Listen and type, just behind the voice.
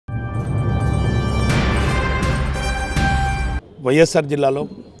వైఎస్ఆర్ జిల్లాలో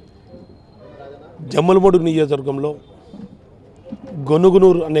జమ్మలమడుగు నియోజకవర్గంలో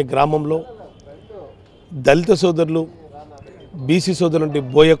గొనుగునూరు అనే గ్రామంలో దళిత సోదరులు బీసీ సోదరులు అంటే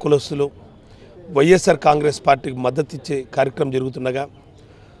బోయ కులస్తులు వైఎస్ఆర్ కాంగ్రెస్ పార్టీకి మద్దతు ఇచ్చే కార్యక్రమం జరుగుతుండగా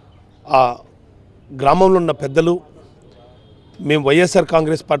ఆ గ్రామంలో ఉన్న పెద్దలు మేము వైఎస్ఆర్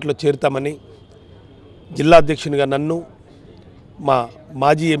కాంగ్రెస్ పార్టీలో చేరుతామని జిల్లా అధ్యక్షునిగా నన్ను మా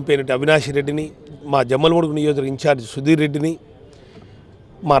మాజీ ఎంపీ అయినటువంటి అవినాష్ రెడ్డిని మా జమ్మలమడుగు నియోజకవర్గ ఇన్ఛార్జ్ సుధీర్ రెడ్డిని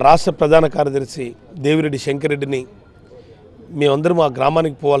మా రాష్ట్ర ప్రధాన కార్యదర్శి దేవిరెడ్డి శంకర్ రెడ్డిని మేమందరం ఆ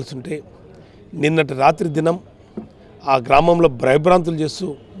గ్రామానికి పోవాల్సి ఉంటే నిన్నటి రాత్రి దినం ఆ గ్రామంలో భయభ్రాంతులు చేస్తూ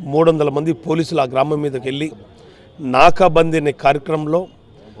 300 మంది పోలీసులు ఆ గ్రామం మీదకి వెళ్ళి నాకాబందీ అనే కార్యక్రమంలో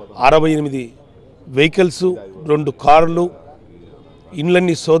 68 వెహికల్స్ 2 కార్లు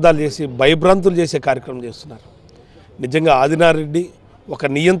ఇండ్లన్నీ సోదాలు చేసి భయభ్రాంతులు చేసే కార్యక్రమం చేస్తున్నారు. నిజంగా ఆదినారెడ్డి ఒక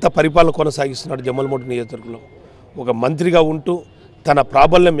నియంత పరిపాలన కొనసాగిస్తున్నాడు. జమ్మలమడుగు నియోజకవర్గంలో ఒక మంత్రిగా ఉంటూ తన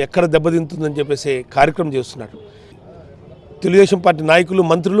ప్రాబల్యం ఎక్కడ దెబ్బతింటుందని చెప్పేసి కార్యక్రమం చేస్తున్నాడు. తెలుగుదేశం పార్టీ నాయకులు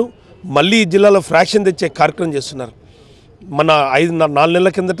మంత్రులు మళ్ళీ ఈ జిల్లాలో ఫ్రాక్షన్ తెచ్చే కార్యక్రమం చేస్తున్నారు. మన 4 నెలల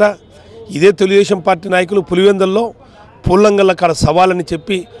కిందట ఇదే తెలుగుదేశం పార్టీ నాయకులు పులివెందుల్లో పూలంగల కాడ సవాలని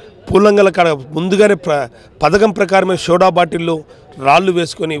చెప్పి పూలంగల కాడ ముందుగానే పథకం ప్రకారమే సోడా బాటిళ్ళు రాళ్ళు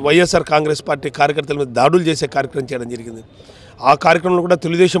వేసుకొని వైఎస్ఆర్ కాంగ్రెస్ పార్టీ కార్యకర్తల మీద దాడులు చేసే కార్యక్రమం చేయడం జరిగింది. ఆ కార్యక్రమంలో కూడా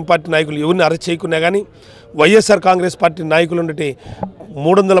తెలుగుదేశం పార్టీ నాయకులు ఎవరిని అరెస్ట్ చేయకున్నా కానీ వైఎస్ఆర్ కాంగ్రెస్ పార్టీ నాయకులు ఉన్నట్టు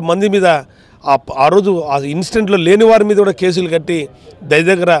 300 మంది మీద ఆ రోజు ఆ ఇన్సిడెంట్లో లేని వారి మీద కూడా కేసులు కట్టి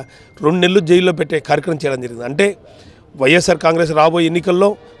దగ్గర 2 నెలలు జైల్లో పెట్టే కార్యక్రమం చేయడం జరిగింది. అంటే వైఎస్ఆర్ కాంగ్రెస్ రాబోయే ఎన్నికల్లో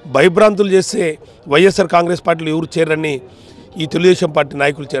భయభ్రాంతులు చేస్తే వైఎస్ఆర్ కాంగ్రెస్ పార్టీలో ఎవరు చేరని ఈ తెలుగుదేశం పార్టీ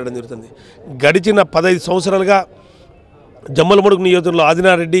నాయకులు చేరడం జరుగుతుంది. గడిచిన 15 సంవత్సరాలుగా జమ్మలమడుగు నియోజకవర్గంలో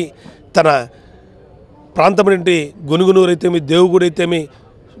ఆదినారెడ్డి తన ప్రాంతమైనటువంటి గొనుగునూరు అయితేమి, దేవుగూడ అయితేమి,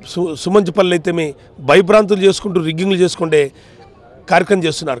 సుమంచిపల్లి అయితేమి భయభ్రాంతులు చేసుకుంటూ రిగ్గింగ్లు చేసుకుంటే కార్యక్రమం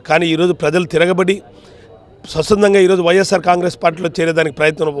చేస్తున్నారు. కానీ ఈరోజు ప్రజలు తిరగబడి స్వచ్ఛందంగా ఈరోజు వైఎస్ఆర్ కాంగ్రెస్ పార్టీలో చేరేదానికి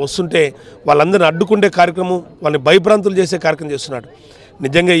ప్రయత్నం వస్తుంటే వాళ్ళందరినీ అడ్డుకుంటే కార్యక్రమం, వాళ్ళని భయభ్రాంతులు చేసే కార్యక్రమం చేస్తున్నాడు.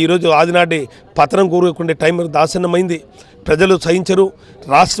 నిజంగా ఈరోజు ఆదినాటి పతనం కోరుకుండే టైం దాసన్నమైంది. ప్రజలు సహించరు.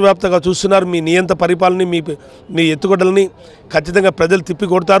 రాష్ట్ర వ్యాప్తంగా చూస్తున్నారు మీ నియంత పరిపాలన, మీ ఎత్తుగడలని ఖచ్చితంగా ప్రజలు తిప్పి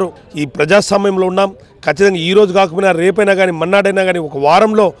కొడతారు. ఈ ప్రజాస్వామ్యంలో ఉన్నాం. ఖచ్చితంగా ఈరోజు కాకపోయినా రేపైనా కానీ మన్నాడైనా కానీ ఒక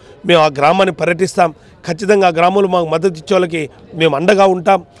వారంలో మేము ఆ గ్రామాన్ని పర్యటిస్తాం. ఖచ్చితంగా ఆ గ్రామంలో మాకు మద్దతు ఇచ్చే వాళ్ళకి మేము అండగా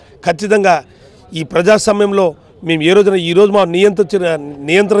ఉంటాం. ఖచ్చితంగా ఈ ప్రజాస్వామ్యంలో మేము ఈరోజు మా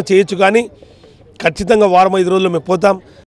నియంత్రణ చేయొచ్చు, కానీ ఖచ్చితంగా వారం 5 రోజుల్లో మేము పోతాం.